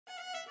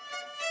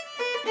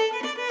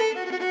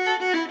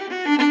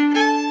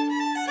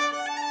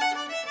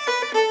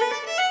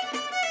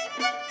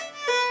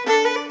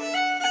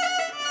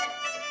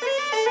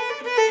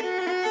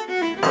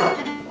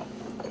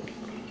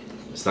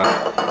It's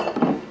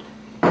not.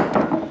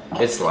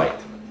 It's light.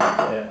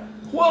 Yeah.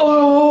 Well,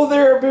 hello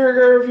there, Beer Guy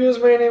Reviews.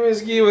 My name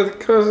is Guy with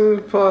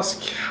Cousin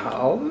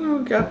Pascal.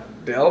 We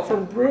got Dell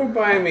from Brew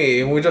By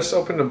Me. We just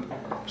opened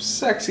a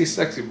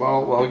sexy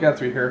bottle. Well, we got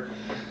 3 here.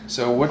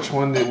 So which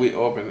one did we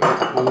open?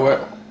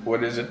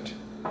 What is it?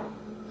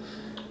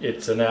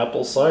 It's an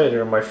apple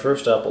cider, my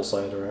first apple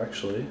cider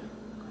actually.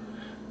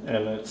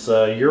 And it's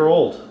a year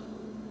old.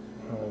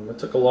 It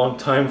took a long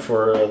time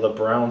for the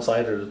brown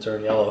cider to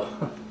turn yellow.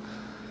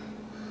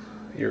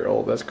 Year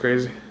old, that's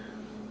crazy.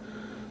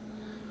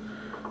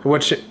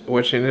 What's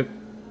in it?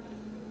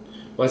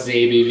 What's the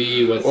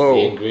ABV? What's Whoa.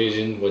 the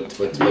ingredient? What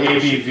The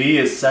ABV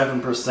is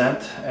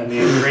 7%, and the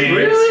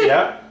ingredients, Really?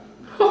 yeah.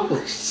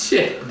 Holy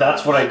shit!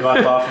 That's what I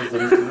got off of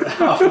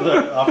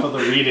the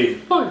reading.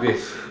 Fuck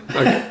this.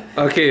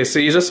 Okay, so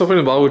you just opened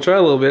the bottle. We'll try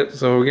a little bit.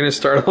 So we're gonna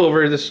start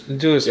over. Just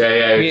do a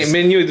Yeah.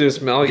 Me and you do a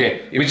smell.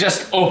 Okay, we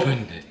just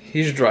opened it.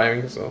 He's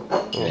driving, so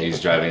Yeah,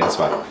 he's driving. That's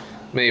why.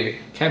 maybe.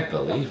 Can't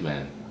believe,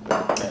 man.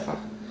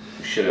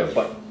 We should have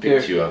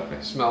picked you up.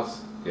 It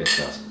smells. It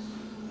smells.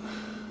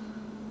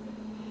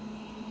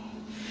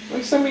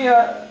 Like semi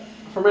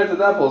fermented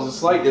apples.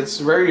 It's like it's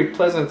very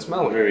pleasant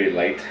smell. Very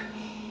light.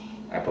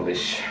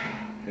 Appleish.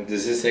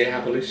 Does this say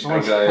Appleish? Oh,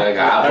 I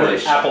got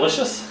Appleish.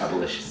 Appleicious?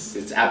 Appleicious.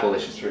 It's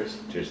Appleicious first.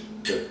 Cheers.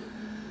 Good.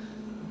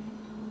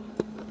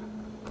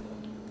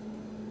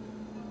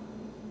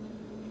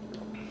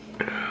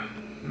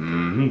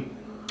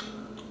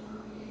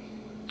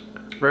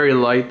 Very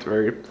light,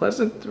 very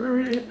pleasant,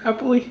 very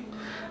appley.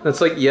 It's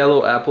like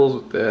yellow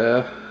apples with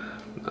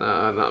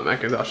not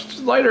Macintosh. It's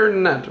lighter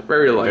than that.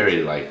 Very light.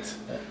 Very light.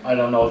 I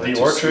don't know.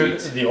 Too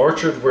The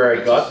orchard where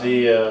I got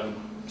the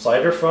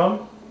cider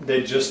from,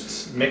 they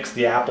just mixed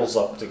the apples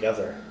up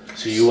together.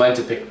 So you went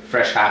to pick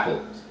fresh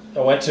apple. I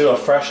went to a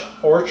fresh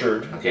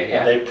orchard, Okay, yeah.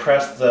 and they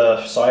pressed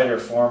the cider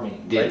for me.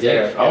 They right did?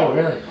 there, Oh,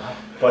 yeah. really? Wow.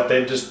 But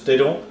they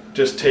don't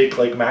just take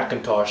like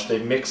Macintosh. They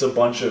mix a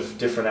bunch of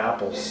different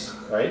apples,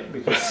 right?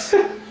 Because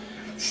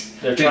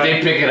they're Did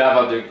they pick it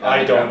up?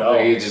 I don't know.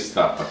 You just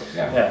thought, okay,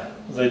 yeah. Yeah,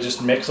 they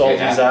just mix all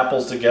Yeah. these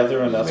apples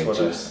together, and that's Make what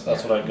juice,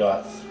 that's what I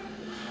got.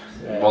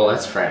 Well,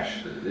 that's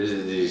fresh. This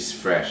is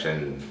fresh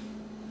and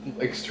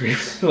Extreme,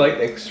 like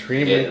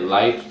extremely,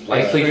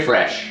 lightly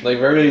fresh. like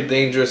very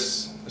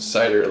dangerous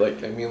cider.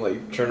 Like I mean,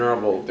 like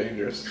Chernobyl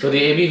dangerous. So the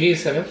ABV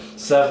is 7?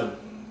 7.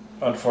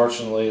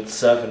 Unfortunately, it's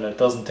 7. It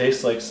doesn't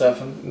taste like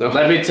 7. No.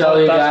 Let me tell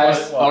you That's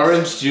guys, what it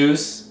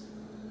was.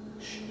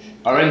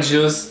 orange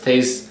juice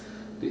tastes.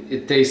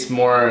 It tastes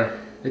more.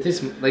 It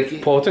tastes like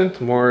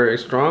Potent, more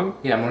strong.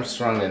 yeah, more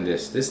strong than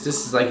this. This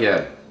is like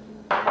a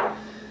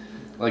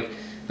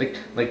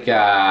like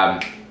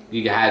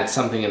you had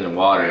something in the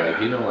water,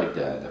 like you know, like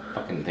the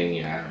fucking thing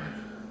you had.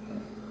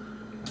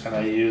 And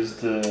I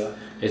used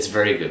It's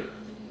very good.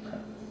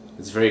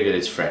 It's very good.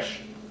 It's fresh.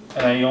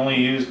 and I only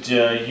used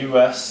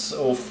US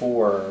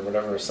 04 or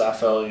whatever,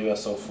 Safel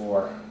US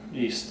 04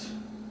 yeast.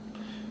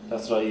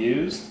 That's what I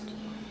used,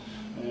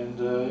 and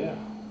yeah.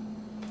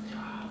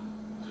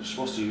 You're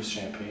supposed to use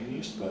champagne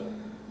yeast, but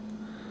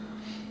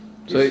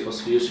So You're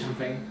supposed to use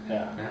champagne.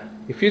 yeah.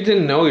 if you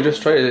didn't know, you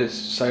just try this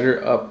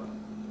cider up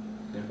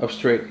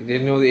straight. You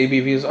didn't know the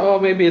ABV is. Oh,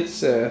 maybe it's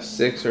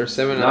 6 or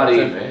 7. Not out of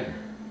 10. even.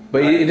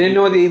 But you didn't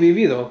know the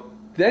ABV though.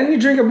 Then you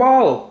drink a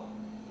bottle.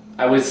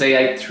 I would say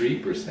like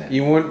 3%.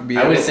 You wouldn't be.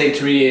 I would able- say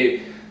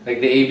 3. Like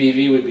the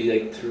ABV would be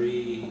like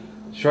 3.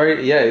 Try.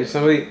 Yeah, if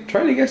somebody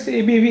try to guess the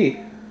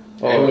ABV.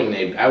 I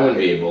wouldn't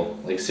be able.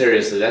 Like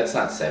seriously, that's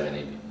not 7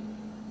 ABV.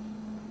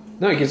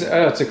 No, because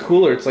it's a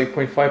cooler. It's like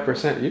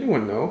 0.5%. You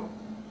wouldn't know.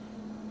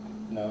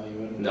 No, you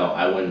wouldn't. No,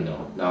 I wouldn't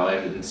know.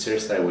 No,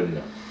 seriously, I wouldn't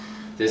know.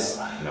 This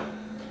no.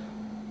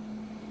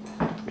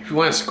 If you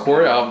want to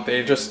score it out,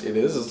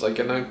 it's like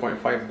a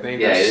 9.5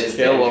 dangerous Yeah, it is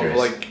scale dangerous. of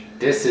like.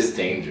 This is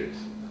dangerous.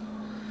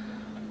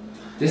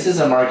 This is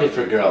a market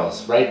for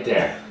girls, right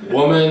there.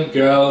 Women,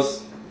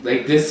 girls,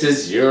 like this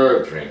is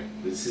your drink.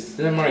 This is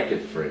the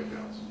market for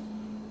girls.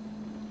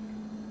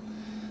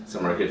 It's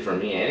a market for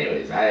me,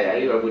 anyways.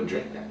 I would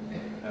drink that.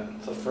 And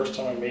it's the first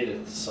time I made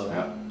it, so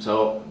Yeah.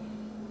 So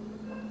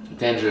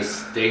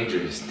dangerous.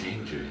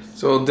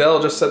 So Dell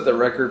just set the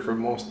record for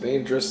most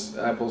dangerous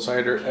apple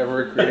cider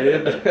ever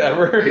created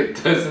ever.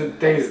 It doesn't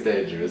taste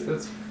dangerous.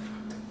 That's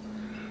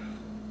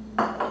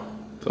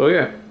So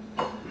yeah,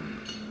 I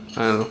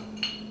don't know.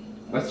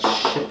 let's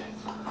ship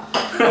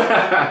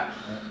it.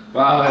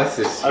 Wow, that's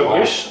just.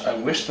 I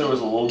wish there was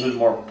a little bit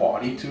more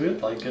body to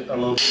it, like a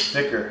little bit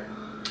thicker.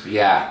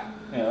 Yeah.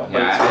 You know, but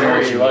Yeah, it's I know what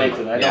very you light,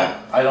 mean. and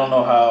Yeah. I don't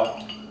know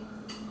how.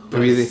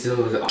 Maybe It's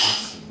still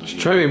awesome. Just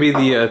try maybe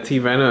the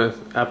Tivana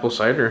apple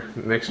cider.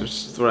 Next,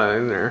 just throw that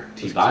in there.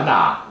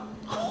 Tivana.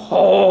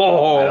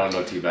 Oh, I don't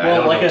know Tivana.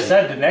 Well, like I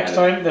said, the next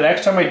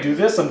time I do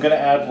this, I'm gonna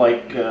add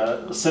like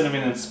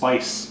cinnamon and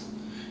spice,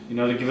 you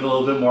know, to give it a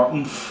little bit more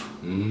oomph.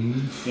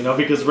 You know,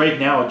 because right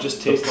now it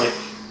just tastes like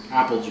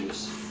apple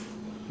juice.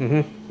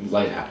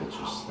 Light apple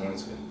juice.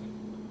 That's good.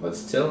 But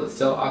it's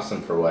still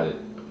awesome for what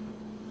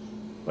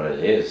it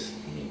is.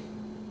 I mean,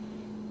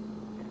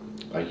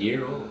 a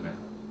year old, man.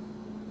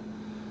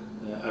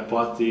 I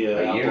bought the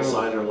apple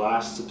cider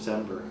last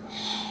September.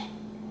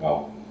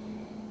 Wow.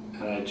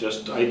 And I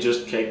just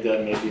kegged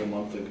that maybe a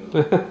month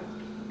ago.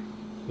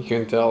 You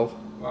can tell.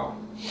 Wow.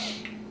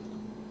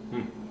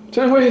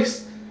 So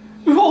anyways,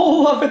 we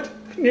all love it,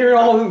 and you're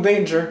all in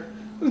danger.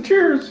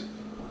 Cheers.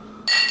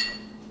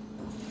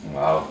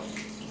 Wow.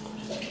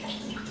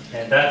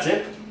 And that's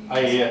it.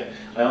 I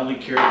only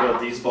cared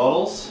about these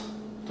bottles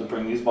to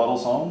bring these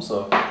bottles home,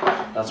 so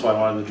that's why I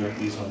wanted to drink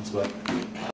these ones. But